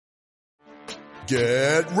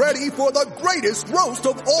Get ready for the greatest roast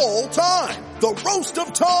of all time. The Roast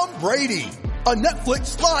of Tom Brady. A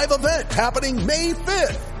Netflix live event happening May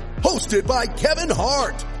 5th. Hosted by Kevin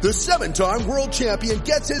Hart. The 7-time world champion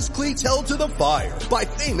gets his cleats held to the fire by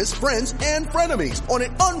famous friends and frenemies on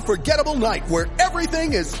an unforgettable night where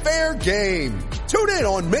everything is fair game. Tune in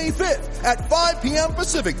on May 5th at 5 p.m.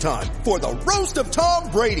 Pacific time for the Roast of Tom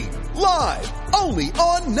Brady. Live only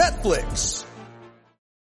on Netflix.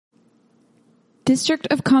 District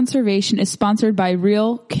of Conservation is sponsored by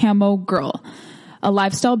Real Camo Girl, a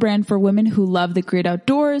lifestyle brand for women who love the great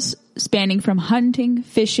outdoors, spanning from hunting,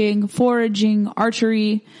 fishing, foraging,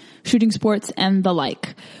 archery, shooting sports, and the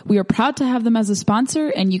like. We are proud to have them as a sponsor,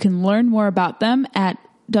 and you can learn more about them at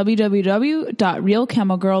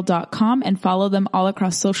www.realcamogirl.com and follow them all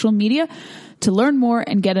across social media to learn more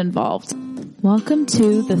and get involved. Welcome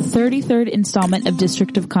to the 33rd installment of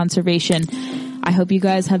District of Conservation. I hope you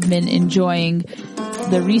guys have been enjoying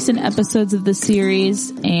the recent episodes of the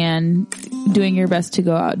series and doing your best to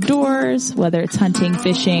go outdoors, whether it's hunting,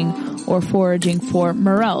 fishing, or foraging for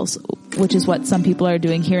morels, which is what some people are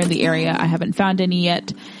doing here in the area. I haven't found any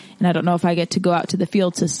yet, and I don't know if I get to go out to the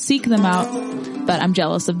field to seek them out, but I'm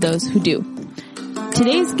jealous of those who do.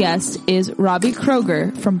 Today's guest is Robbie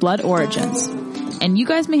Kroger from Blood Origins, and you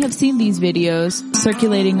guys may have seen these videos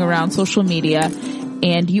circulating around social media,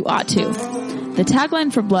 and you ought to. The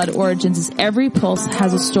tagline for Blood Origins is "Every pulse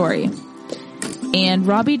has a story." And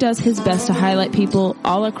Robbie does his best to highlight people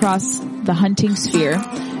all across the hunting sphere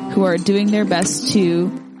who are doing their best to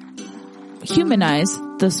humanize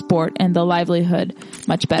the sport and the livelihood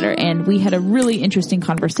much better. And we had a really interesting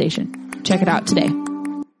conversation. Check it out today.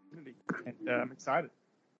 And I'm excited.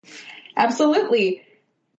 Absolutely.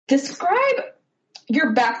 Describe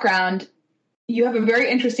your background. You have a very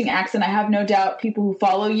interesting accent. I have no doubt people who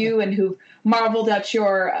follow you and who've marveled at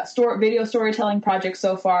your video storytelling project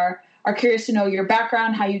so far are curious to know your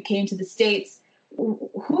background, how you came to the States.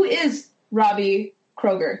 Who is Robbie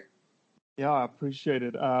Kroger? Yeah, I appreciate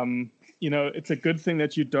it. It's a good thing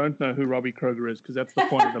that you don't know who Robbie Kroger is, because that's the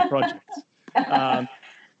point of the project.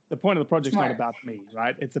 The point of the project is not about me,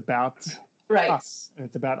 right? It's about us, and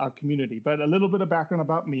it's about our community. But a little bit of background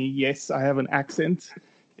about me. Yes, I have an accent.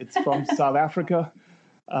 It's from South Africa.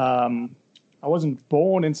 I wasn't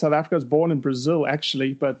born in South Africa. I was born in Brazil,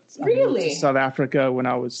 actually, but I moved to South Africa when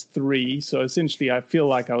I was 3. So essentially, I feel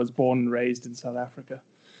like I was born and raised in South Africa.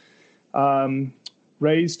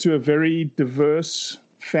 Raised to a very diverse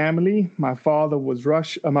family. My father was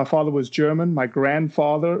my father was German. My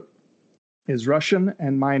grandfather is Russian,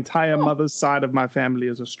 and my entire mother's side of my family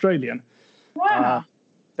is Australian. Wow.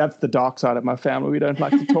 That's the dark side of my family. We don't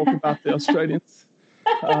like to talk about the Australians.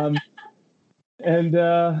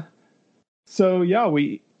 So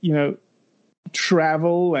we,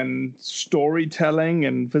 travel and storytelling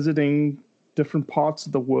and visiting different parts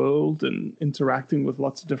of the world and interacting with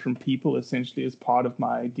lots of different people essentially is part of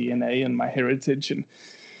my DNA and my heritage. And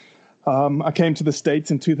I came to the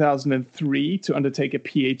States in 2003 to undertake a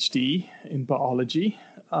PhD in biology,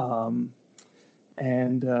 and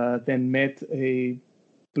then met a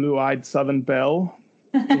blue-eyed Southern belle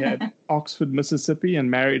at Oxford, Mississippi,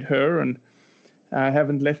 and married her. And I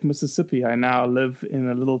haven't left Mississippi. I now live in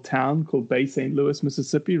a little town called Bay St. Louis,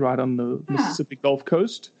 Mississippi, right on the Mississippi Gulf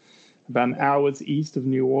Coast, about an hour's east of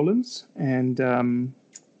New Orleans. And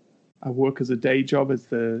I work as a day job as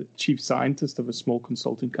the chief scientist of a small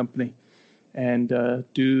consulting company, and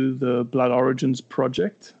do the Blood Origins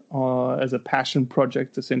project as a passion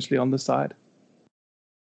project, essentially, on the side.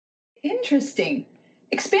 Interesting.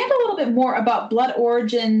 Expand a little bit more about Blood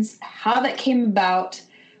Origins, how that came about.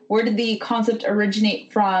 Where did the concept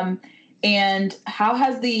originate from, and how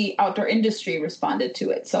has the outdoor industry responded to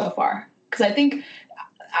it so far? Because I think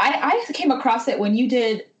I came across it when you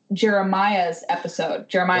did Jeremiah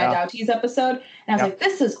Doughty's episode, and I was like,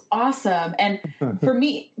 this is awesome. And for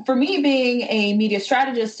me being a media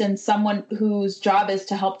strategist and someone whose job is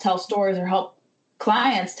to help tell stories or help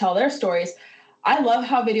clients tell their stories, I love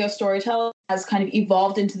how video storytelling has kind of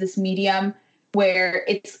evolved into this medium where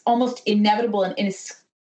it's almost inevitable and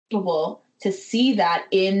inescapable to see that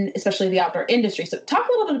in especially the outdoor industry. So talk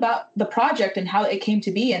a little bit about the project and how it came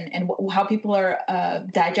to be and how people are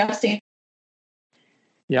digesting.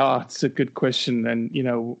 Yeah, it's a good question. And,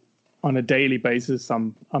 on a daily basis,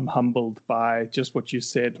 I'm humbled by just what you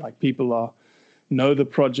said. Like, people know the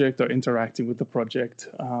project or interacting with the project.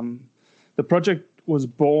 The project was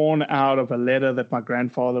born out of a letter that my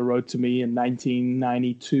grandfather wrote to me in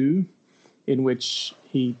 1992, in which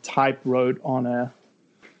he type wrote on a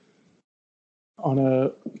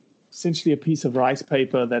essentially a piece of rice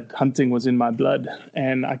paper that hunting was in my blood.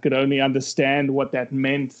 And I could only understand what that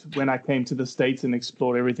meant when I came to the States and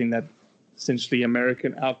explored everything that essentially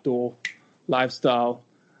American outdoor lifestyle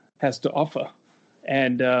has to offer.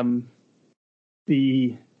 And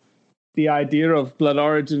the idea of Blood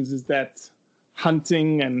Origins is that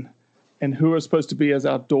hunting and who we're supposed to be as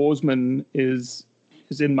outdoorsmen is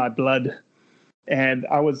in my blood. And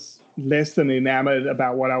I was less than enamored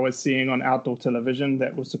about what I was seeing on outdoor television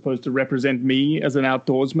that was supposed to represent me as an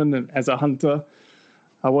outdoorsman and as a hunter.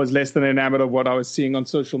 I was less than enamored of what I was seeing on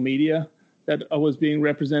social media that I was being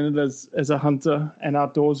represented as a hunter and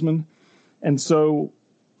outdoorsman. And so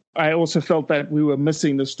I also felt that we were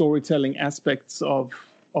missing the storytelling aspects of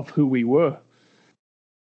who we were.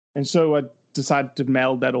 And so I decided to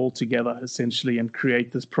meld that all together, essentially, and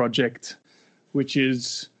create this project, which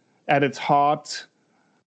is at its heart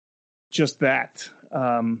just that,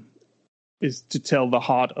 is to tell the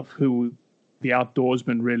heart of who the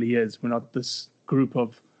outdoorsman really is. We're not this group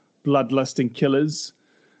of bloodlusting killers,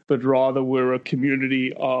 but rather we're a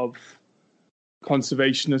community of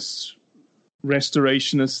conservationists,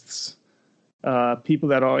 restorationists, people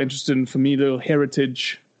that are interested in familial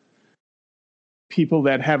heritage, people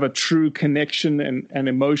that have a true connection and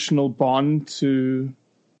emotional bond to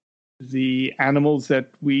the animals that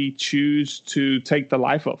we choose to take the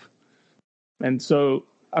life of. And so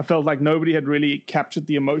I felt like nobody had really captured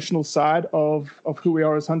the emotional side of who we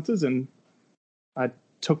are as hunters, and I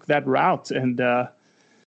took that route. And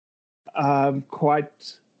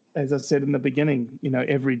quite, as I said in the beginning,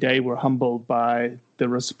 every day we're humbled by the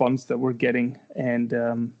response that we're getting. And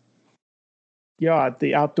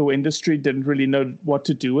the outdoor industry didn't really know what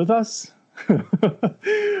to do with us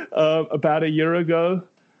about a year ago.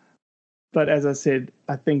 But as I said,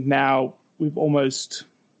 I think now we've almost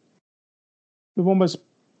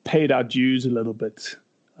paid our dues a little bit.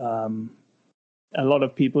 A lot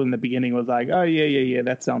of people in the beginning was like, oh, yeah,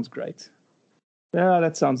 that sounds great. Yeah,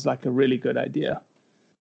 that sounds like a really good idea.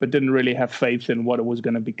 But didn't really have faith in what it was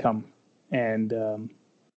going to become. And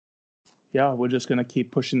we're just going to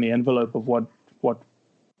keep pushing the envelope of what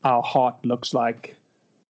our heart looks like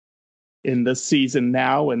in this season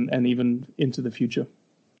now and even into the future.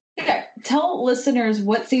 Okay. Tell listeners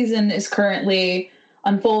what season is currently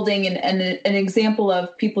unfolding and an example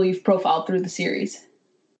of people you've profiled through the series.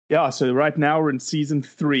 Yeah, so right now we're in season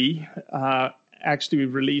 3. Actually,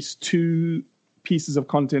 we've released 2 pieces of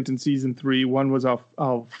content in season 3. One was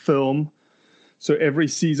our film. So every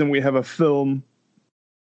season we have a film.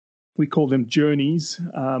 We call them journeys.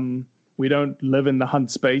 We don't live in the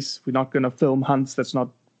hunt space. We're not going to film hunts. That's not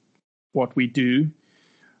what we do.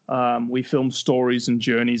 We film stories and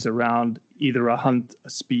journeys around either a hunt, a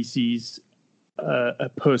species, a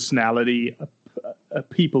personality, a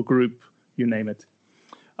people group, you name it.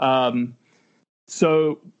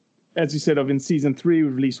 So, as you said, in season 3, we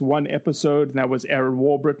released 1 episode, and that was Aaron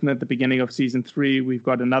Warburton at the beginning of season 3. We've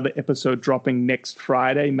got another episode dropping next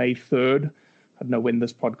Friday, May 3rd. I don't know when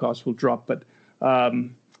this podcast will drop, but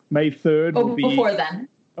May 3rd will be... before then.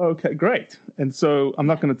 Okay, great. And so I'm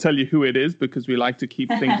not going to tell you who it is because we like to keep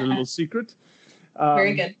things a little secret.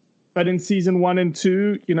 Very good. But in season 1 and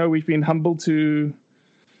 2, we've been humbled to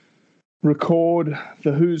record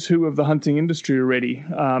the who's who of the hunting industry already.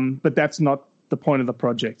 But that's not the point of the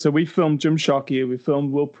project. So we filmed Jim Shockey, we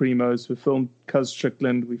filmed Will Primos, we filmed Cuz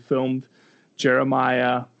Strickland, we filmed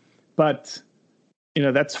Jeremiah. But,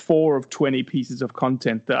 that's 4 of 20 pieces of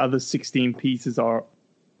content. The other 16 pieces are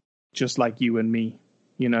just like you and me,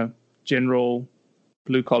 general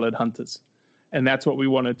blue-collared hunters. And that's what we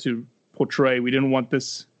wanted to portray. We didn't want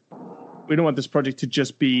this project to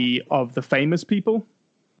just be of the famous people,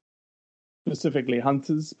 specifically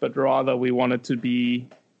hunters, but rather we wanted to be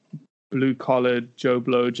blue-collared Joe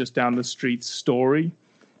Blow just down the street story,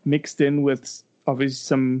 mixed in with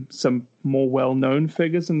obviously some more well-known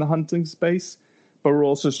figures in the hunting space, but we're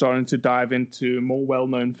also starting to dive into more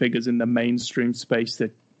well-known figures in the mainstream space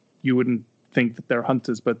that you wouldn't think that they're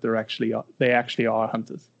hunters, but they actually are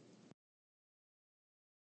hunters.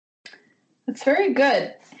 That's very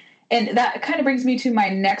good. And that kind of brings me to my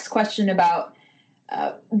next question about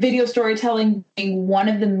video storytelling being one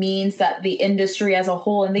of the means that the industry as a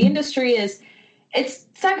whole, and the industry it's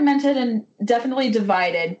segmented and definitely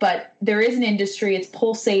divided, but there is an industry, it's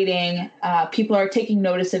pulsating, people are taking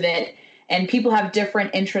notice of it, and people have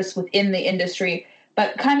different interests within the industry,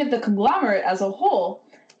 but kind of the conglomerate as a whole,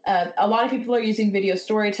 a lot of people are using video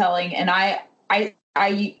storytelling, and I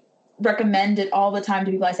recommend it all the time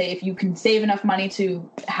to people. I say, if you can save enough money to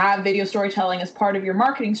have video storytelling as part of your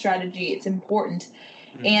marketing strategy, it's important.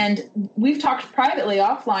 Mm-hmm. And we've talked privately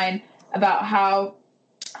offline about how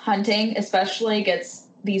hunting especially gets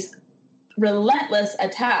these relentless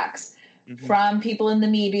attacks from people in the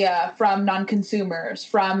media, from non-consumers,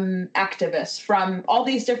 from activists, from all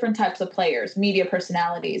these different types of players, media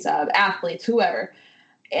personalities, athletes, whoever,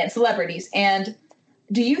 and celebrities. And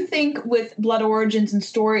do you think with Blood Origins and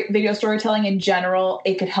video storytelling in general,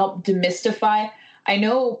 it could help demystify? I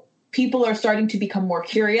know people are starting to become more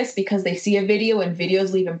curious because they see a video and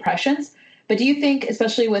videos leave impressions. But do you think,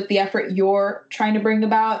 especially with the effort you're trying to bring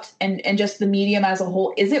about and just the medium as a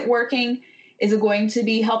whole, is it working? Is it going to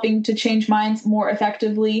be helping to change minds more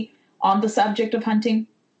effectively on the subject of hunting?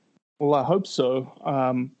 Well, I hope so.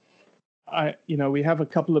 We have a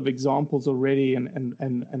couple of examples already,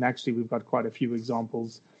 and actually we've got quite a few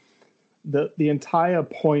examples. The entire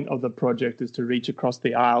point of the project is to reach across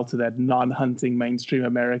the aisle to that non-hunting mainstream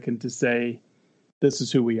American to say, this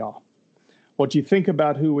is who we are. What you think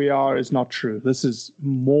about who we are is not true. This is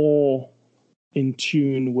more in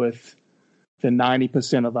tune with the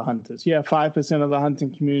 90% of the hunters. Yeah, 5% of the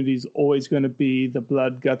hunting community is always going to be the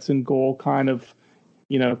blood, guts, and gore kind of,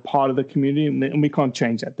 part of the community, and we can't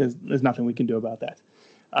change that. There's nothing we can do about that.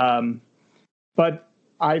 But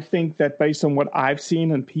I think that based on what I've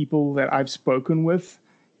seen and people that I've spoken with,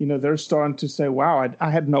 they're starting to say, wow,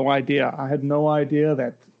 I had no idea. I had no idea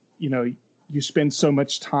that, you spend so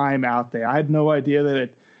much time out there. I had no idea that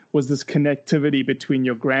it was this connectivity between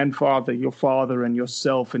your grandfather, your father, and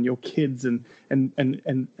yourself and your kids, and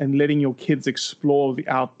letting your kids explore the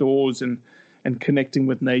outdoors and connecting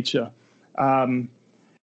with nature. I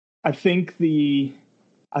think you're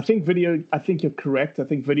correct. I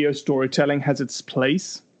think video storytelling has its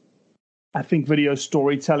place. I think video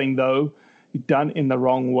storytelling, though, done in the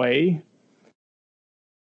wrong way,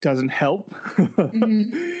 doesn't help.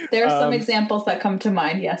 There are some examples that come to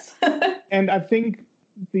mind, yes. And I think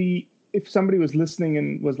if somebody was listening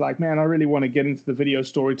and was like, man, I really want to get into the video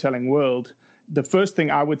storytelling world, the first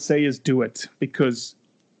thing I would say is do it,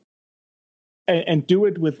 and do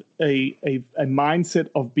it with a mindset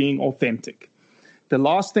of being authentic. The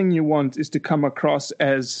last thing you want is to come across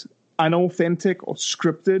as unauthentic or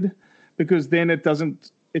scripted, because then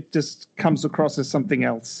it just comes across as something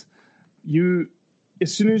else.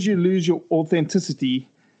 As soon as you lose your authenticity,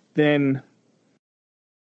 then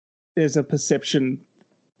there's a perception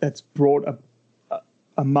that's brought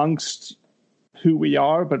amongst who we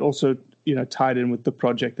are, but also, tied in with the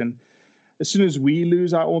project. And as soon as we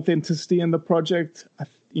lose our authenticity in the project,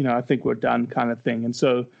 I think we're done, kind of thing. And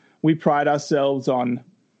so we pride ourselves on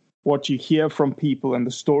what you hear from people, and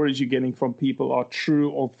the stories you're getting from people are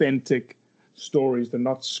true, authentic stories. They're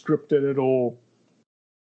not scripted at all.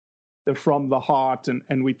 They're from the heart,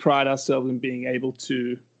 and we pride ourselves in being able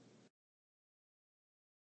to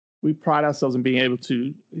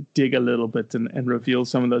dig a little bit and reveal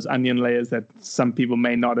some of those onion layers that some people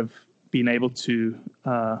may not have been able to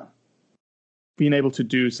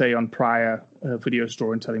do, say, on prior video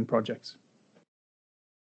storytelling projects.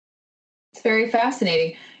 It's very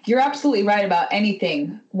fascinating. You're absolutely right about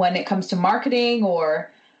anything when it comes to marketing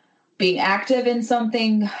or being active in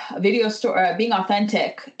something, video story, being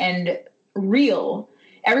authentic and real.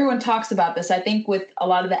 Everyone talks about this. I think with a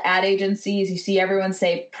lot of the ad agencies, you see everyone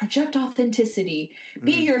say, project authenticity,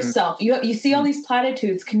 be yourself. You see all these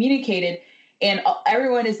platitudes communicated, and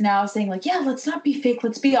everyone is now saying like, yeah, let's not be fake.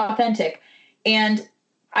 Let's be authentic. And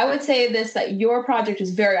I would say this, that your project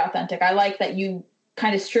is very authentic. I like that you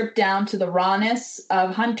kind of strip down to the rawness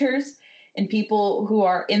of hunters and people who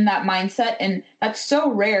are in that mindset. And that's so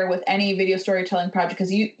rare with any video storytelling project,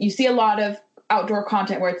 because you see a lot of outdoor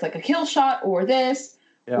content where it's like a kill shot or this,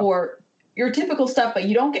 or your typical stuff, but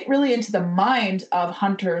you don't get really into the mind of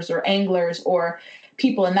hunters or anglers or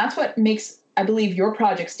people. And that's what makes, I believe, your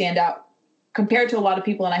project stand out compared to a lot of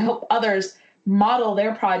people. And I hope others model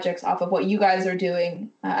their projects off of what you guys are doing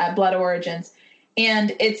at Blood Origins.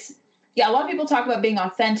 And it's, a lot of people talk about being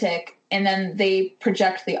authentic and then they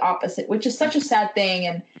project the opposite, which is such a sad thing.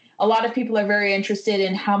 And a lot of people are very interested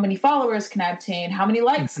in how many followers can I obtain? How many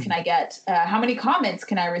likes can I get? How many comments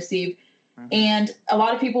can I receive? And a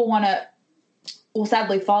lot of people will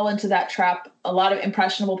sadly fall into that trap. A lot of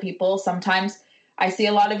impressionable people. Sometimes I see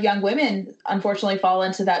a lot of young women, unfortunately, fall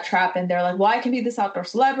into that trap, and they're like, well, I can be this outdoor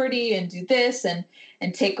celebrity and do this and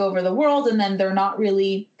take over the world. And then they're not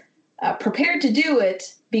really prepared to do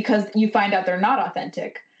it because you find out they're not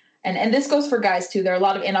authentic. And this goes for guys too. There are a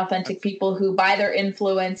lot of inauthentic people who buy their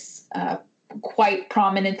influence quite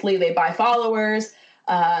prominently. They buy followers.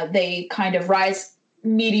 They kind of rise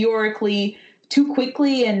meteorically too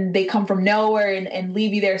quickly, and they come from nowhere and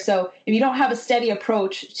leave you there. So if you don't have a steady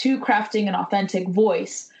approach to crafting an authentic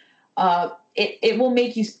voice, it will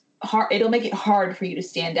make you hard. It'll make it hard for you to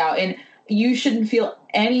stand out, and you shouldn't feel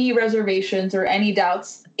any reservations or any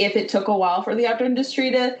doubts if it took a while for the outdoor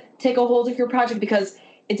industry to take a hold of your project, because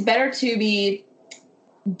it's better to be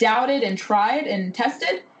doubted and tried and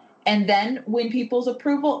tested and then win people's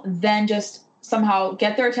approval than just somehow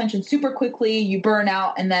get their attention super quickly, you burn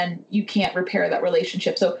out, and then you can't repair that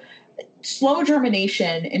relationship. So slow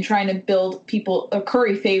germination in trying to build people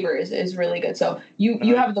curry favor is really good. So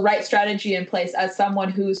you have the right strategy in place as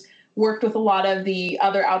someone who's worked with a lot of the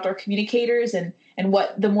other outdoor communicators and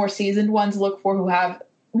what the more seasoned ones look for, who have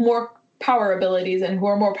more power abilities and who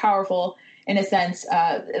are more powerful in a sense.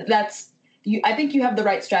 I think you have the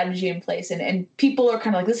right strategy in place, and people are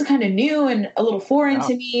kind of like, this is kind of new and a little foreign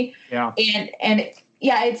to me. Yeah. And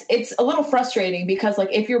it's a little frustrating because like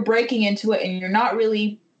if you're breaking into it and you're not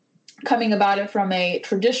really coming about it from a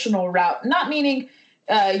traditional route, not meaning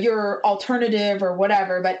you're alternative or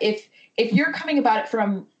whatever, but if you're coming about it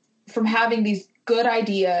from having these good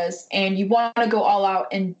ideas and you want to go all out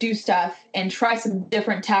and do stuff and try some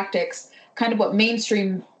different tactics, kind of what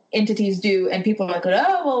mainstream entities do, and people are like,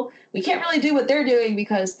 oh, well, we can't really do what they're doing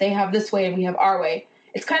because they have this way and we have our way.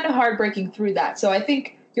 It's kind of hard breaking through that. So I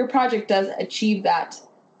think your project does achieve that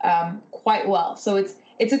quite well. So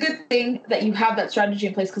it's a good thing that you have that strategy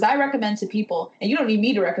in place, because I recommend to people, and you don't need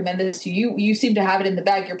me to recommend this to you, you seem to have it in the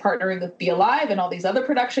bag. You're partnering with Be Alive and all these other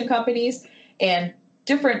production companies and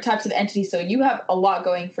different types of entities. So you have a lot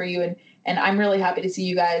going for you, and I'm really happy to see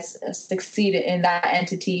you guys succeed in that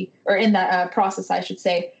entity, or in that process, I should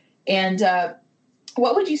say. And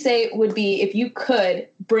what would you say would be, if you could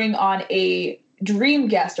bring on a dream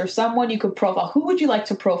guest or someone you could profile, who would you like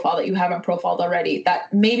to profile that you haven't profiled already,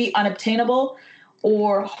 that may be unobtainable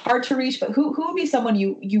or hard to reach, but who would be someone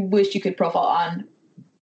you wish you could profile on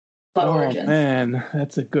Blood Origins? Man,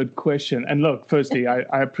 that's a good question. And look, firstly,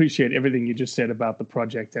 I appreciate everything you just said about the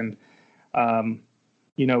project. And,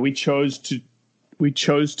 we chose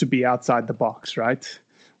to be outside the box, right?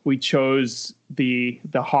 We chose the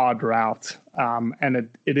hard route, and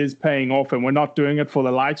it is paying off. And we're not doing it for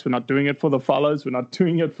the likes. We're not doing it for the follows. We're not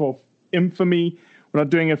doing it for infamy. We're not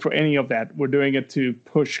doing it for any of that. We're doing it to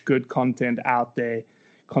push good content out there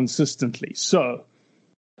consistently. So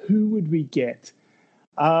who would we get?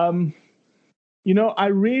 I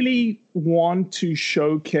really want to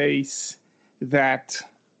showcase that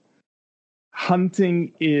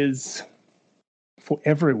hunting is for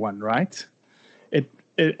everyone, right?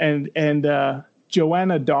 And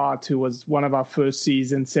Joanna Dart, who was one of our first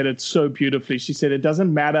season, said it so beautifully. She said, it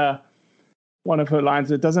doesn't matter, one of her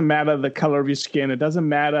lines, it doesn't matter the color of your skin. It doesn't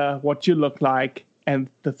matter what you look like. And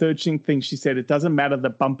the third thing she said, it doesn't matter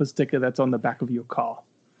the bumper sticker that's on the back of your car.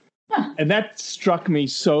 Huh. And that struck me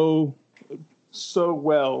so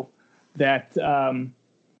well that,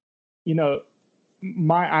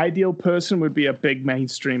 my ideal person would be a big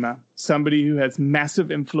mainstreamer, somebody who has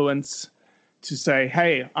massive influence to say,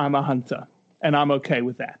 hey, I'm a hunter, and I'm okay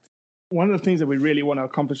with that. One of the things that we really want to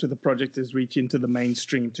accomplish with the project is reach into the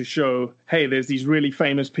mainstream to show, hey, there's these really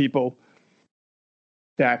famous people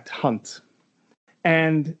that hunt.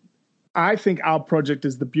 And I think our project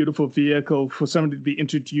is the beautiful vehicle for somebody to be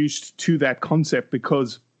introduced to that concept,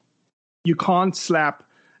 because you can't slap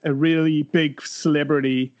a really big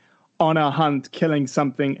celebrity on a hunt killing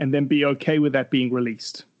something and then be okay with that being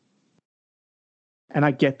released. And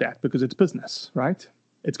I get that, because it's business, right?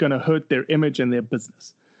 It's going to hurt their image and their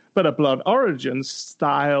business. But a Blood Origins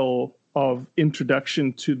style of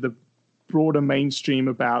introduction to the broader mainstream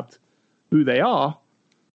about who they are,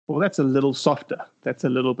 well, that's a little softer. That's a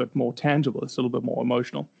little bit more tangible. It's a little bit more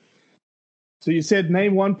emotional. So you said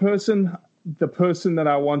name one person. The person that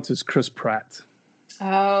I want is Chris Pratt.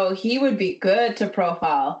 Oh, he would be good to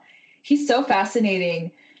profile. He's so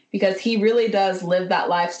fascinating because he really does live that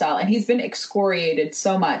lifestyle, and he's been excoriated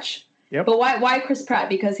so much. Yep. But why Chris Pratt?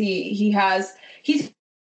 Because he's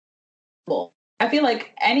I feel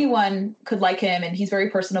like anyone could like him, and he's very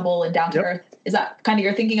personable and down to earth. Is that kind of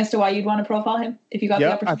your thinking as to why you'd want to profile him if you got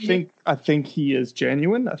the opportunity? I think he is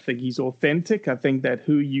genuine. I think he's authentic. I think that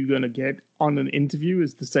who you're going to get on an interview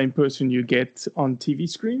is the same person you get on TV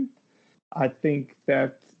screen. I think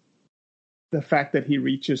that the fact that he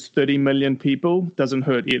reaches 30 million people doesn't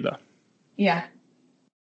hurt either. Yeah.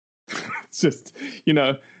 It's just,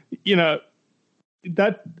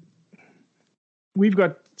 that we've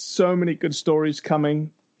got so many good stories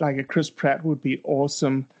coming. Like a Chris Pratt would be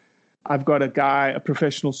awesome. I've got a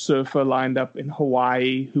professional surfer lined up in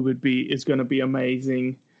Hawaii who is going to be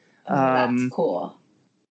amazing. Oh, that's cool.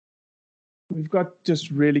 We've got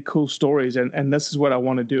just really cool stories. And this is what I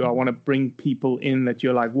want to do. I want to bring people in that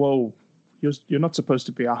you're like, whoa, you're not supposed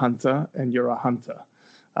to be a hunter, and you're a hunter.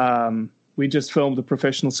 We just filmed a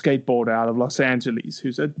professional skateboarder out of Los Angeles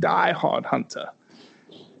who's a diehard hunter.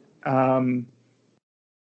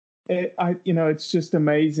 It's just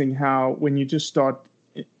amazing how when you just start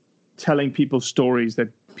telling people stories that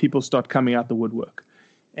people start coming out the woodwork.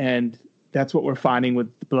 And that's what we're finding with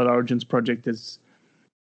the Blood Origins project is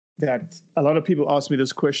that a lot of people ask me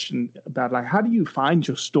this question about like, how do you find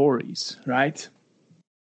your stories, right?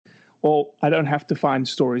 Well, I don't have to find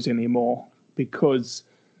stories anymore because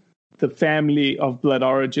the family of Blood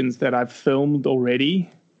Origins that I've filmed already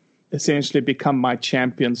essentially become my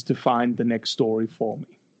champions to find the next story for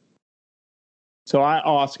me. So I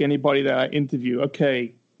ask anybody that I interview,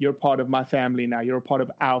 okay, you're part of my family now. You're a part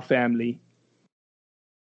of our family.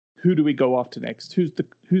 Who do we go after next? Who's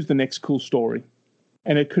the next cool story?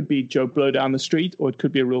 And it could be Joe Blow down the street, or it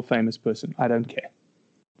could be a real famous person. I don't care.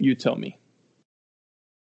 You tell me.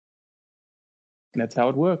 And that's how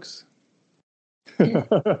it works.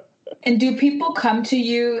 And do people come to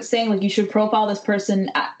you saying, like, you should profile this person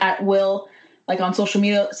at will? Like on social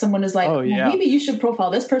media, someone is like, well, maybe you should profile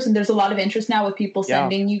this person. There's a lot of interest now with people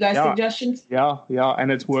sending you guys suggestions. Yeah.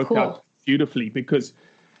 And it's worked out beautifully because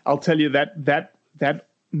I'll tell you that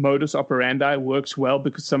modus operandi works well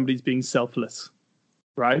because somebody's being selfless,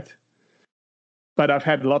 right? But I've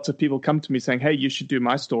had lots of people come to me saying, hey, you should do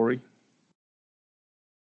my story.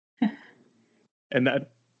 And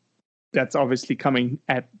that's obviously coming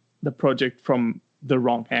at the project from the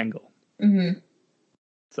wrong angle. Mm-hmm.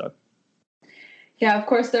 So. Yeah, of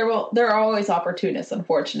course there are always opportunists,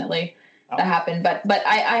 unfortunately, that happen. But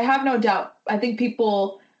I have no doubt. I think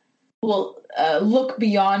people will look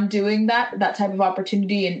beyond doing that type of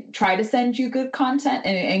opportunity and try to send you good content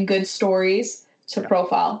and good stories to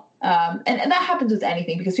profile. And that happens with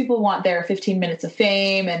anything because people want their 15 minutes of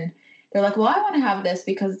fame and they're like, well, I want to have this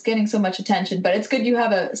because it's getting so much attention. But it's good you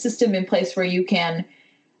have a system in place where you can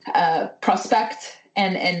prospect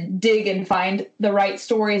and dig and find the right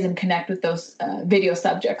stories and connect with those video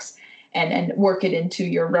subjects and work it into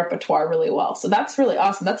your repertoire really well. So that's really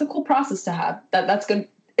awesome. That's a cool process to have. That's good.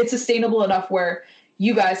 It's sustainable enough where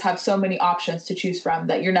you guys have so many options to choose from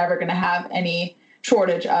that you're never going to have any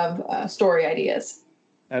shortage of story ideas.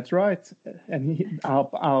 That's right. And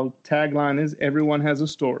our tagline is everyone has a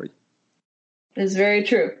story. It is very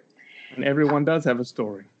true. And everyone does have a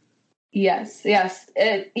story. Yes.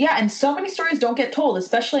 And so many stories don't get told,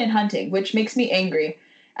 especially in hunting, which makes me angry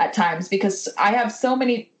at times because I have so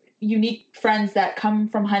many unique friends that come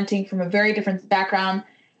from hunting from a very different background.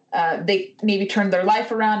 They maybe turned their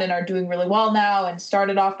life around and are doing really well now and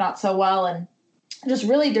started off not so well and just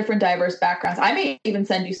really different, diverse backgrounds. I may even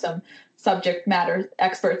send you some subject matter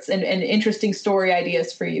experts and interesting story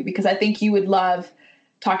ideas for you because I think you would love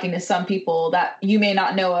talking to some people that you may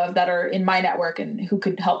not know of that are in my network and who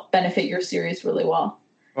could help benefit your series really well.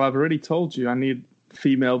 Well, I've already told you I need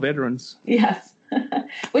female veterans. Yes,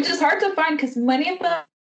 which is hard to find because many of them.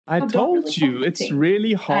 I told you, it's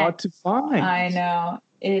really hard to find. I know.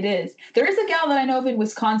 It is. There is a gal that I know of in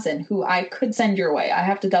Wisconsin who I could send your way. I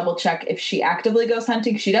have to double check if she actively goes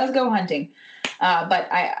hunting. She does go hunting. But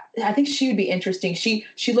I think she would be interesting. She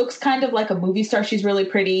looks kind of like a movie star. She's really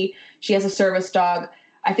pretty. She has a service dog.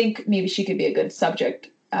 I think maybe she could be a good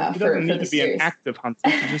subject for the series. She doesn't need to be an active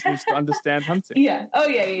hunter. She just needs to understand hunting. Yeah. Oh,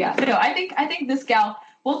 yeah. No, I think this gal,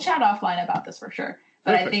 we'll chat offline about this for sure.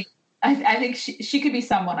 But perfect. I think she could be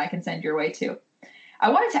someone I can send your way too. I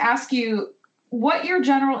wanted to ask you what your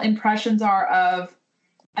general impressions are of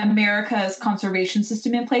America's conservation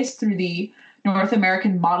system in place through the North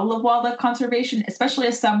American model of wildlife conservation, especially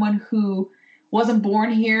as someone who wasn't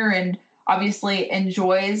born here and obviously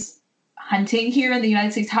enjoys hunting here in the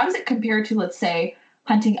United States. How does it compare to, let's say,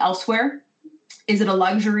 hunting elsewhere? Is it a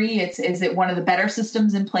luxury? Is it one of the better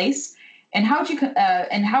systems in place? And how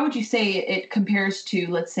would you say it compares to,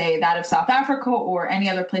 let's say, that of South Africa or any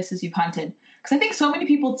other places you've hunted? Because I think so many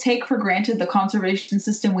people take for granted the conservation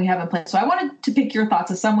system we have in place. So I wanted to pick your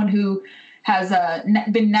thoughts as someone who has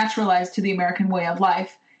been naturalized to the American way of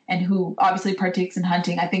life and who obviously partakes in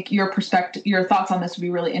hunting. I think your thoughts on this would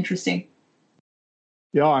be really interesting.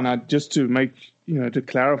 Yeah, and just to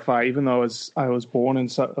clarify, even though I was born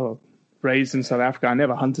and raised in South Africa, I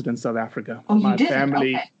never hunted in South Africa. Oh, you did?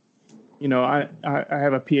 Family, okay. I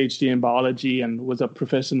have a PhD in biology and was a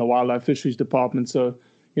professor in the wildlife fisheries department. So,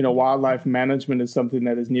 wildlife management is something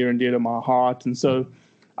that is near and dear to my heart. And so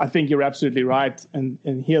I think you're absolutely right. And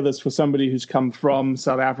hear this for somebody who's come from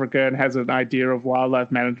South Africa and has an idea of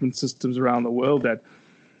wildlife management systems around the world that,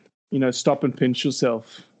 stop and pinch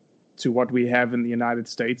yourself to what we have in the United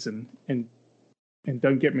States. And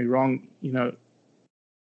don't get me wrong,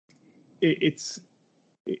 it's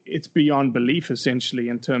it's beyond belief, essentially,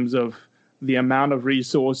 in terms of the amount of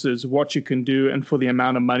resources, what you can do, and for the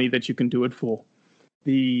amount of money that you can do it for.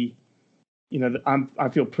 I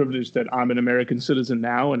feel privileged that I'm an American citizen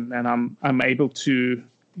now, and I'm able to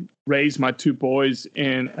raise my two boys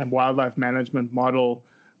in a wildlife management model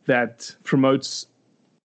that promotes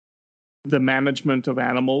the management of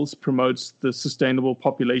animals, promotes the sustainable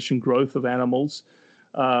population growth of animals,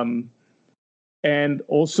 and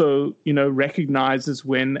also, recognizes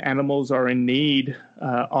when animals are in need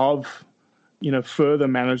of, further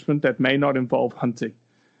management that may not involve hunting.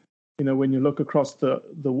 When you look across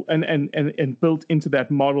and built into that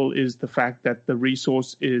model is the fact that the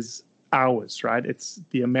resource is ours, right? It's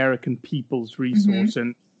the American people's resource,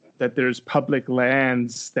 and that there's public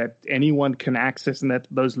lands that anyone can access, and that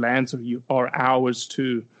those lands are ours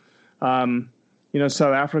too.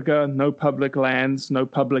 South Africa, no public lands, no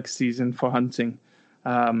public season for hunting.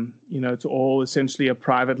 It's all essentially a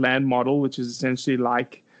private land model, which is essentially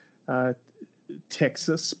like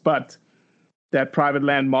Texas, but that private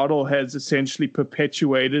land model has essentially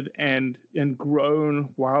perpetuated and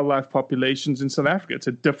grown wildlife populations in South Africa. It's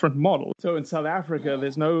a different model. So in South Africa,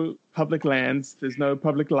 there's no public lands, there's no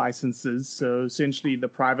public licenses. So essentially the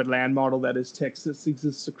private land model that is Texas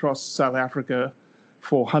exists across South Africa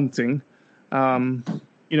for hunting.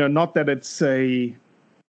 Not that it's a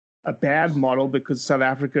bad model, because South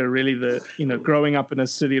Africa really, growing up in a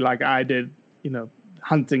city like I did,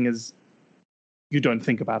 hunting is, you don't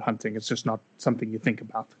think about hunting. It's just not something you think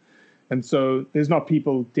about. And so there's not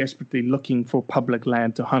people desperately looking for public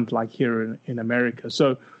land to hunt like here in America.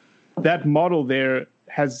 So that model there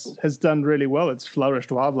has done really well. It's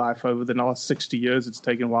flourished wildlife over the last 60 years. It's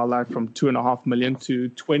taken wildlife from 2.5 million to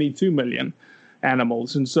 22 million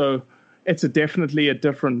animals. And so it's definitely a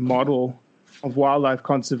different model of wildlife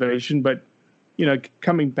conservation. But,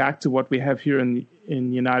 coming back to what we have here in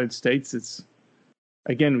the United States, it's,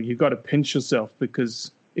 again, you've got to pinch yourself,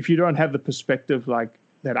 because if you don't have the perspective like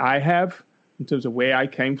that I have in terms of where I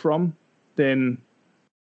came from, then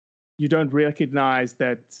you don't recognize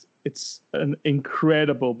that it's an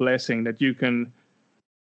incredible blessing that you can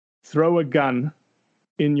throw a gun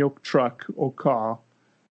in your truck or car,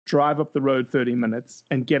 drive up the road 30 minutes,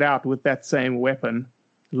 and get out with that same weapon,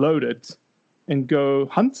 load it, and go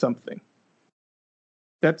hunt something.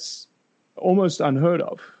 That's almost unheard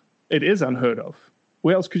of. It is unheard of.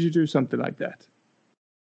 Where else could you do something like that?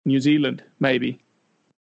 New Zealand, maybe.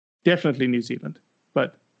 Definitely New Zealand,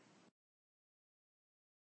 but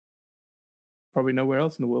probably nowhere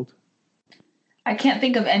else in the world. I can't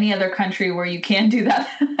think of any other country where you can do that.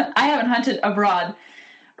 I haven't hunted abroad,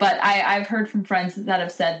 but I've heard from friends that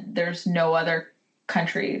have said there's no other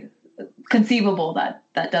country conceivable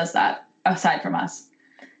that does that aside from us.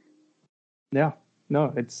 Yeah,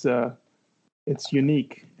 no, it's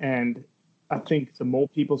unique, and I think the more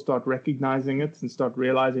people start recognizing it and start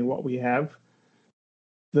realizing what we have,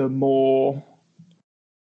 the more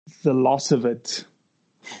the loss of it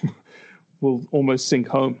will almost sink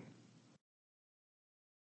home.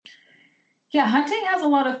 Yeah, hunting has a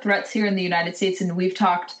lot of threats here in the United States, and we've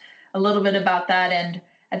talked a little bit about that. And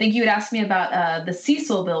I think you had asked me about the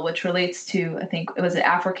Cecil bill, which relates to, I think it was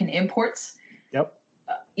African imports. Yep.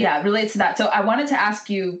 It relates to that. So I wanted to ask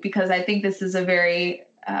you, because I think this is a very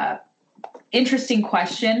interesting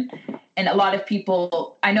question. And a lot of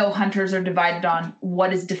people, I know hunters are divided on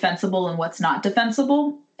what is defensible and what's not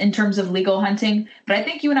defensible in terms of legal hunting. But I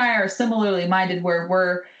think you and I are similarly minded,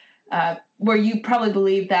 where you probably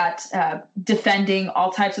believe that defending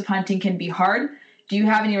all types of hunting can be hard. Do you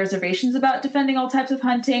have any reservations about defending all types of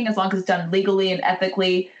hunting as long as it's done legally and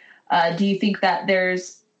ethically? Do you think that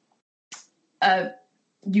there's a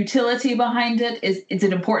utility behind it? Is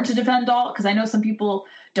it important to defend all? Because I know some people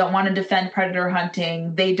don't want to defend predator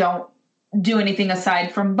hunting. They don't do anything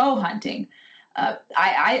aside from bow hunting.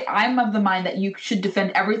 I'm of the mind that you should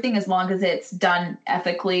defend everything as long as it's done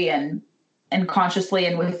ethically and consciously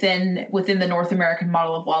and within the North American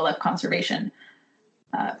model of wildlife conservation.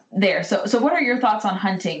 There. So what are your thoughts on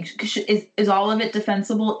hunting? Is all of it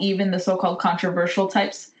defensible, even the so-called controversial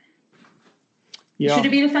types? Yeah. Should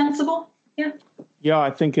it be defensible? Yeah. Yeah,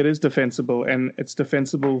 I think it is defensible, and it's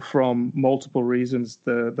defensible from multiple reasons.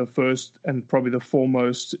 The first and probably the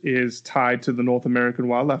foremost is tied to the North American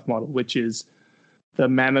wildlife model, which is the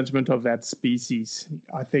management of that species.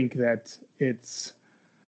 I think that it's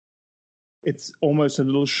almost a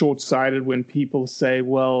little short-sighted when people say,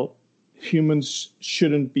 well, humans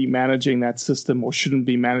shouldn't be managing that system or shouldn't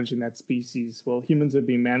be managing that species. Well, humans have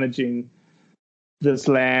been managing this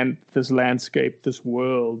land, this landscape, this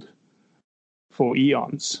world for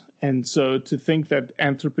eons. And so to think that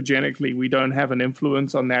anthropogenically we don't have an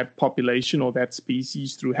influence on that population or that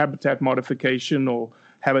species through habitat modification or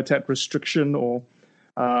habitat restriction or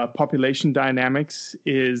population dynamics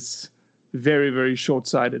is very, very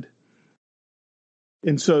short-sighted.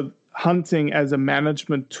 And so hunting as a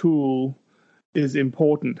management tool is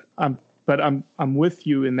important. But I'm with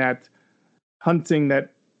you in that hunting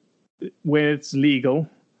that where it's legal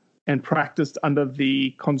and practiced under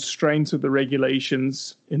the constraints of the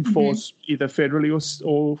regulations enforced either federally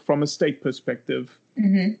or from a state perspective.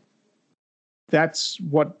 That's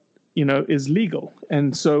what, is legal.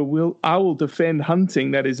 And so I will defend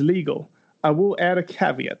hunting that is legal. I will add a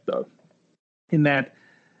caveat, though, in that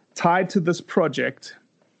tied to this project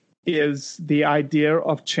is the idea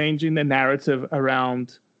of changing the narrative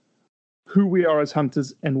around who we are as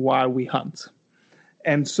hunters and why we hunt.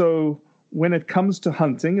 And so when it comes to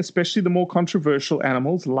hunting, especially the more controversial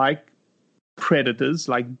animals like predators,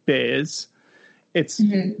 like bears, it's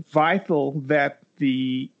vital that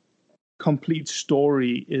the complete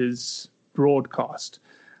story is broadcast.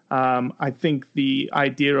 I think the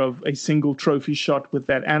idea of a single trophy shot with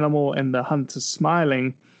that animal and the hunter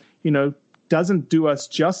smiling, doesn't do us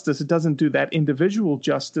justice. It doesn't do that individual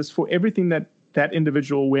justice for everything that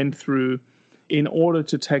individual went through in order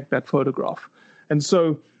to take that photograph. And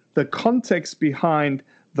so the context behind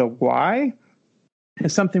the why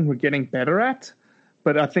is something we're getting better at,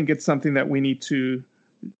 but I think it's something that we need to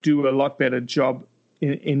do a lot better job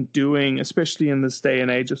in doing, especially in this day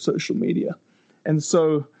and age of social media. And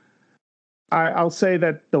so I'll say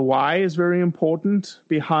that the why is very important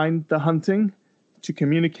behind the hunting, to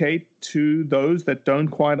communicate to those that don't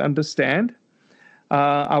quite understand.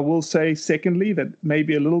 I will say, secondly, that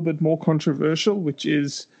maybe a little bit more controversial, which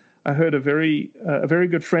is I heard a very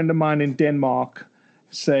good friend of mine in Denmark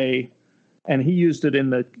say, and he used it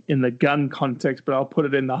in the gun context, but I'll put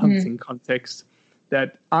it in the hunting context,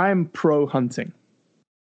 that I'm pro hunting.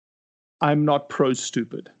 I'm not pro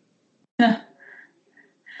stupid. I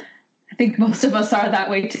think most of us are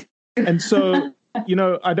that way too. And so,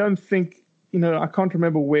 I don't think, I can't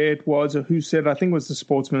remember where it was or who said it. I think it was the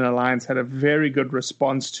Sportsman Alliance had a very good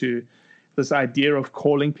response to this idea of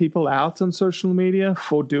calling people out on social media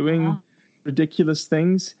for doing ridiculous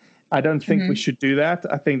things. I don't think we should do that.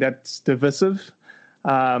 I think that's divisive.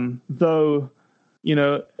 Though,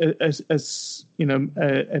 as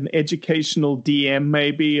an educational DM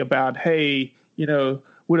maybe about, hey,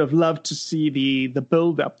 would have loved to see the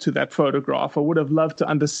build up to that photograph, or would have loved to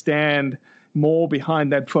understand more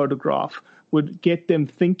behind that photograph, would get them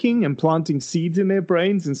thinking and planting seeds in their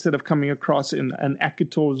brains instead of coming across in an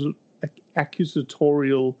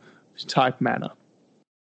accusatorial type manner.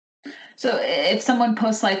 So if someone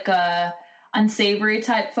posts like a unsavory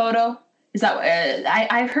type photo, is that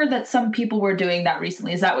I've heard that some people were doing that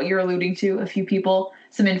recently. Is that what you're alluding to? A few people,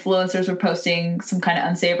 some influencers were posting some kind of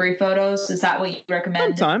unsavory photos. Is that what you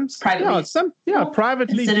recommend? Sometimes. Privately?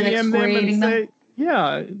 Privately DM them and say,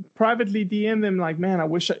 privately DM them like, man, I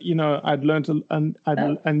wish, I'd learned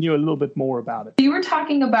I knew a little bit more about it. You were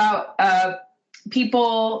talking about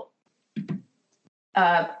people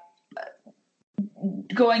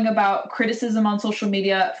going about criticism on social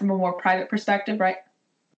media from a more private perspective, right?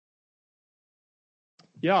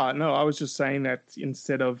 Yeah, no, I was just saying that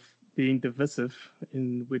instead of being divisive,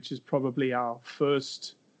 which is probably our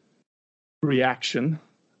first reaction,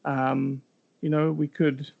 we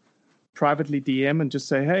could privately DM and just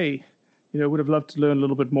say, hey, would have loved to learn a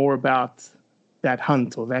little bit more about that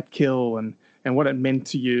hunt or that kill and what it meant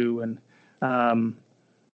to you. And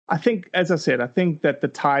I think, as I said, that the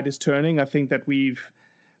tide is turning. I think that we've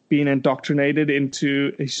been indoctrinated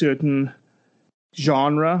into a certain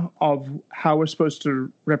genre of how we're supposed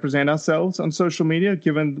to represent ourselves on social media,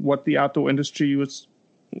 given what the outdoor industry was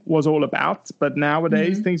all about. But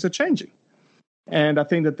nowadays, things are changing. And I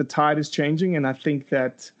think that the tide is changing, and I think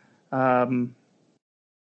that I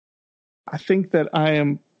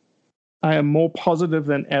am more positive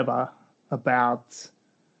than ever about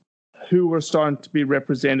who we're starting to be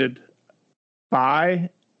represented by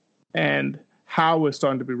and how we're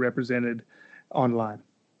starting to be represented online.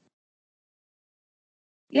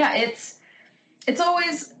 Yeah, it's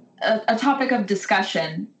always a topic of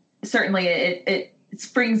discussion. Certainly, it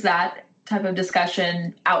springs that type of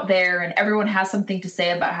discussion out there, and everyone has something to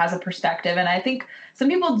say about, has a perspective. And I think some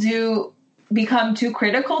people do become too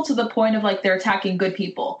critical to the point of like they're attacking good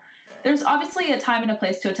people. There's obviously a time and a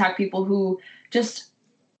place to attack people who just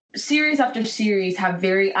series after series have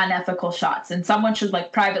very unethical shots, and someone should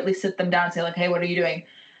like privately sit them down and say like, hey, what are you doing?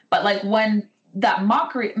 But like when that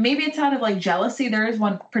mockery, maybe it's out of like jealousy. There is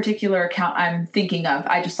one particular account I'm thinking of.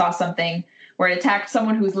 I just saw something where it attacked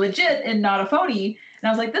someone who's legit and not a phony. And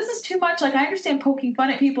I was like, this is too much. Like, I understand poking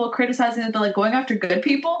fun at people, criticizing them, but like going after good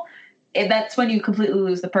people, that's when you completely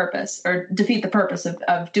lose the purpose or defeat the purpose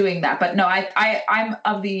of doing that. But no, I'm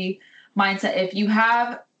of the mindset, if you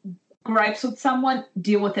have gripes with someone,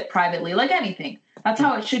 deal with it privately, like anything. That's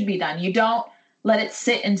how it should be done. You don't let it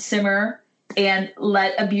sit and simmer and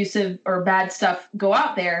let abusive or bad stuff go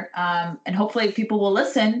out there. And hopefully people will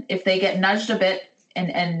listen if they get nudged a bit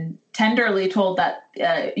and tenderly told that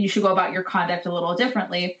you should go about your conduct a little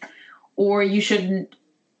differently, or you shouldn't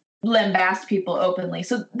lambast people openly.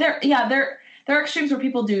 So there are extremes where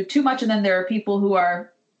people do too much, and then there are people who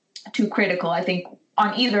are too critical. I think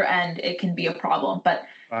on either end, it can be a problem. But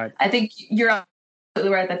right. I think you're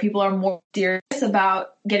absolutely right that people are more serious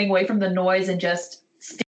about getting away from the noise and just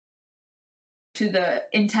stick to the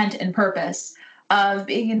intent and purpose of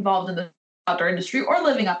being involved in the outdoor industry or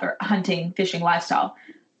living up their hunting, fishing lifestyle.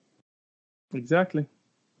 Exactly.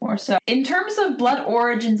 Or so. In terms of Blood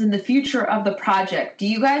Origins and the future of the project,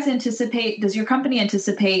 does your company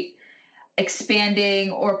anticipate expanding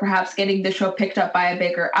or perhaps getting the show picked up by a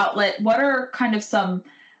bigger outlet? What are kind of some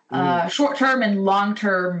short-term and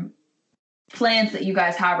long-term plans that you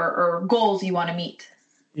guys have or goals you want to meet?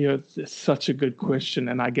 It's such a good question.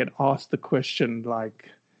 And I get asked the question like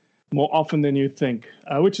more often than you think,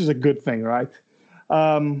 which is a good thing, right?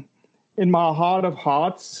 In my heart of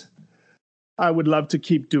hearts, I would love to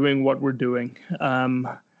keep doing what we're doing.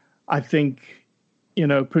 I think,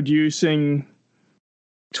 producing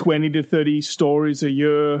 20 to 30 stories a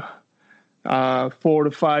year, 4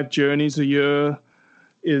 to 5 journeys a year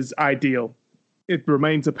is ideal. It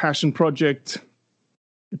remains a passion project.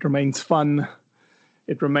 It remains fun.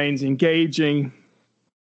 It remains engaging.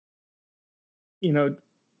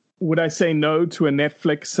 Would I say no to a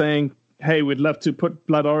Netflix saying, hey, we'd love to put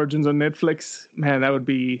Blood Origins on Netflix? Man, that would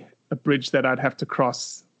be a bridge that I'd have to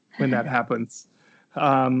cross when that happens.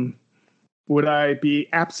 Would I be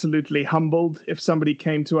absolutely humbled if somebody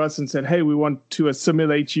came to us and said, hey, we want to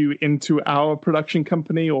assimilate you into our production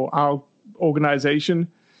company or our organization?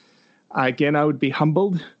 Again, I would be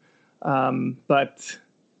humbled. But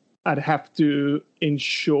I'd have to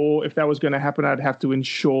ensure, if that was going to happen, I'd have to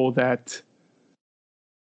ensure that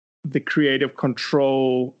the creative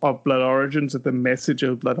control of Blood Origins, that the message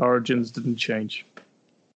of Blood Origins didn't change.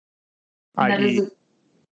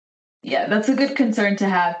 That's a good concern to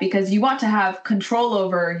have, because you want to have control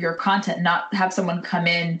over your content, not have someone come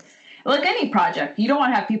in like any project. You don't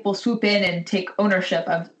want to have people swoop in and take ownership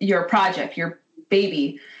of your project, your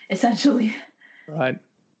baby, essentially. Right.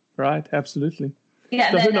 Absolutely.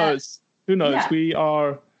 Yeah. So who knows? Yeah. We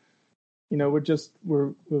are,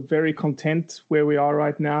 we're very content where we are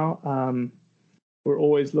right now. We're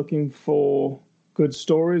always looking for good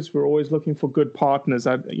stories. We're always looking for good partners.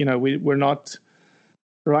 We're not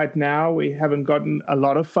right now. We haven't gotten a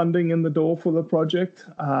lot of funding in the door for the project.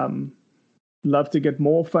 Love to get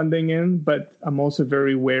more funding in, but I'm also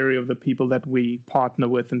very wary of the people that we partner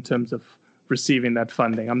with in terms of receiving that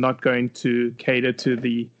funding. I'm not going to cater to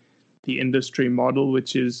the industry model,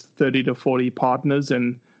 which is 30 to 40 partners,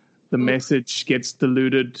 and the message gets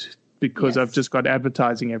diluted because I've just got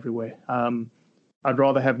advertising everywhere. I'd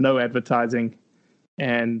rather have no advertising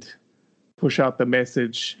and push out the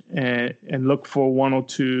message and look for 1 or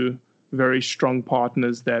 2 very strong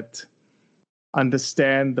partners that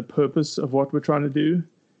understand the purpose of what we're trying to do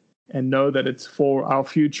and know that it's for our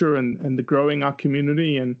future and the growing our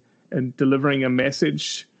community and delivering a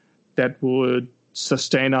message that would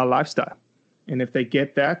sustain our lifestyle. And if they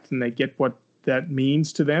get that and they get what that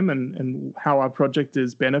means to them and how our project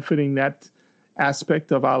is benefiting that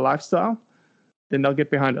aspect of our lifestyle, then they'll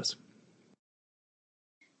get behind us.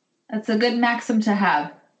 That's a good maxim to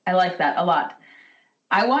have. I like that a lot.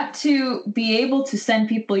 I want to be able to send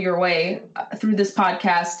people your way through this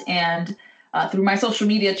podcast and through my social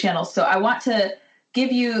media channels. So I want to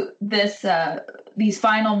give you these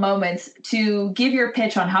final moments to give your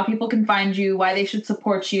pitch on how people can find you, why they should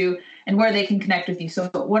support you, and where they can connect with you. So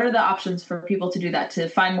what are the options for people to do that, to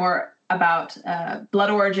find more about Blood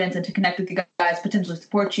Origins and to connect with you guys, potentially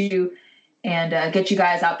support you, and get you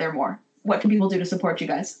guys out there more? What can people do to support you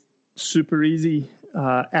guys? Super easy.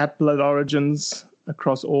 At Blood Origins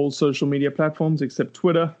across all social media platforms except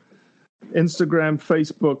Twitter, Instagram,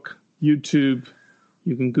 Facebook, YouTube.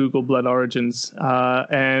 You can Google Blood Origins.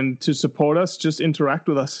 And to support us, just interact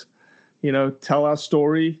with us. Tell our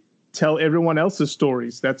story. Tell everyone else's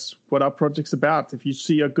stories. That's what our project's about. If you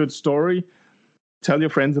see a good story, tell your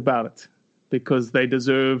friends about it, because they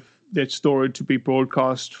deserve their story to be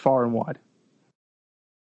broadcast far and wide.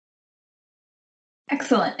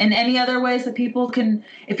 Excellent. And any other ways that people can,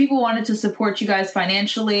 if people wanted to support you guys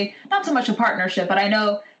financially, not so much a partnership, but I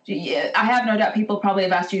know, I have no doubt people probably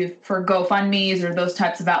have asked you for GoFundMe's or those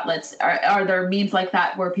types of outlets. Are there means like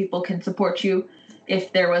that where people can support you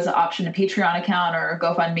if there was an option, a Patreon account or a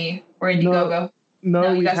GoFundMe or Indiegogo?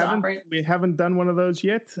 No, we haven't done one of those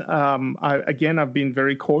yet. I've been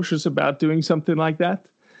very cautious about doing something like that.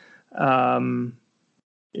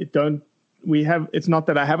 It's not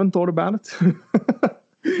that I haven't thought about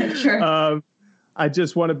it. Sure. I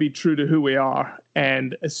just want to be true to who we are.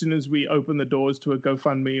 And as soon as we open the doors to a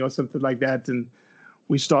GoFundMe or something like that, and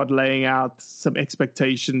we start laying out some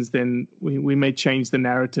expectations, then we may change the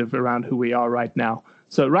narrative around who we are right now.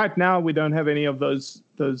 So right now we don't have any of those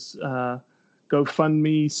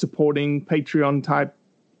GoFundMe supporting Patreon type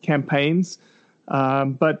campaigns.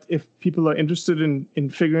 But if people are interested in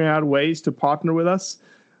figuring out ways to partner with us,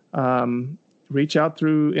 reach out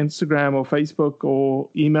through Instagram or Facebook or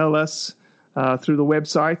email us through the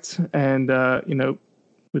website. And,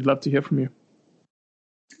 we'd love to hear from you.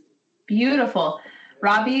 Beautiful.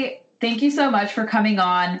 Robbie, thank you so much for coming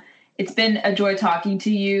on. It's been a joy talking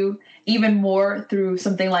to you even more through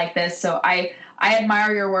something like this. So I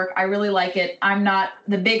admire your work. I really like it. I'm not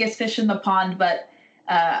the biggest fish in the pond, but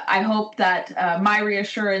I hope that my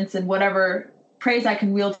reassurance and whatever praise I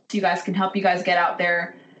can wield to you guys can help you guys get out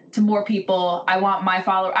there to more people. I want my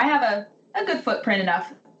follower. I have a good footprint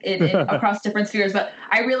enough across different spheres, but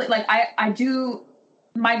I really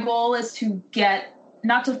my goal is to get,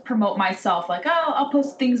 not to promote myself, like, oh, I'll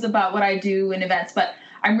post things about what I do in events, but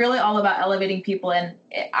I'm really all about elevating people. And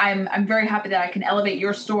I'm very happy that I can elevate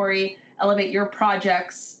your story, elevate your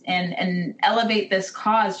projects, and elevate this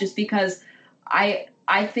cause, just because I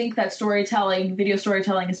think that storytelling, video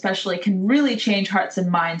storytelling especially, can really change hearts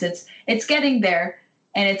and minds. It's getting there,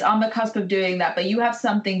 and it's on the cusp of doing that. But you have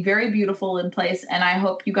something very beautiful in place, and I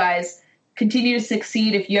hope you guys continue to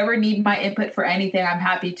succeed. If you ever need my input for anything, I'm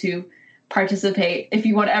happy to participate. If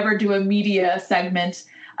you want to ever do a media segment,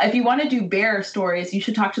 if you want to do bear stories, you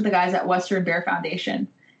should talk to the guys at Western Bear Foundation.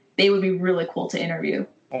 They would be really cool to interview.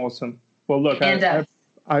 Awesome. Well, look, I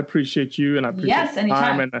appreciate you, and I appreciate the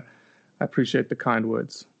time, and I appreciate the kind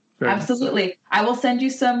words. Absolutely. Much so. I will send you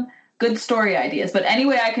some good story ideas, but any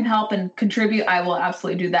way I can help and contribute, I will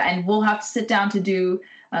absolutely do that. And we'll have to sit down to do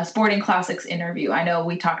a Sporting Classics interview. I know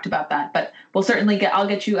we talked about that, but we'll certainly I'll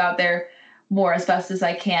get you out there more as best as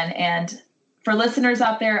I can. And for listeners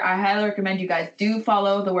out there, I highly recommend you guys do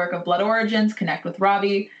follow the work of Blood Origins, connect with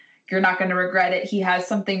Robbie. You're not going to regret it. He has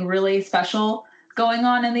something really special going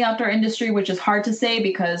on in the outdoor industry, which is hard to say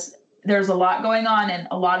because there's a lot going on, and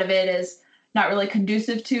a lot of it is not really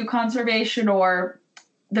conducive to conservation or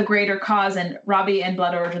the greater cause. And Robbie and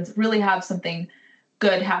Blood Origins really have something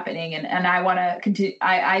good happening. And I want to continue.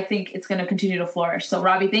 I think it's going to continue to flourish. So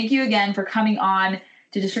Robbie, thank you again for coming on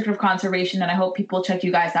to District of Conservation. And I hope people check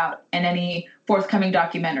you guys out and any forthcoming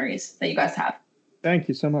documentaries that you guys have. Thank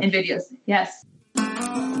you so much. And videos. Yes.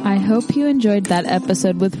 I hope you enjoyed that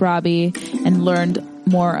episode with Robbie and learned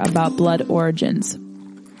more about Blood Origins.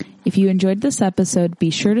 If you enjoyed this episode, be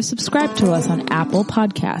sure to subscribe to us on Apple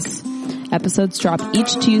Podcasts. Episodes drop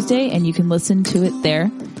each Tuesday, and you can listen to it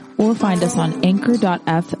there, or find us on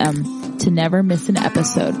anchor.fm to never miss an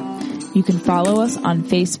episode. You can follow us on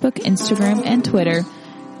Facebook, Instagram, and Twitter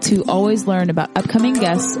to always learn about upcoming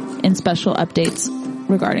guests and special updates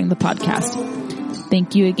regarding the podcast.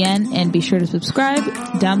 Thank you again, and be sure to subscribe,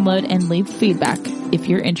 download, and leave feedback if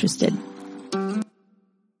you're interested.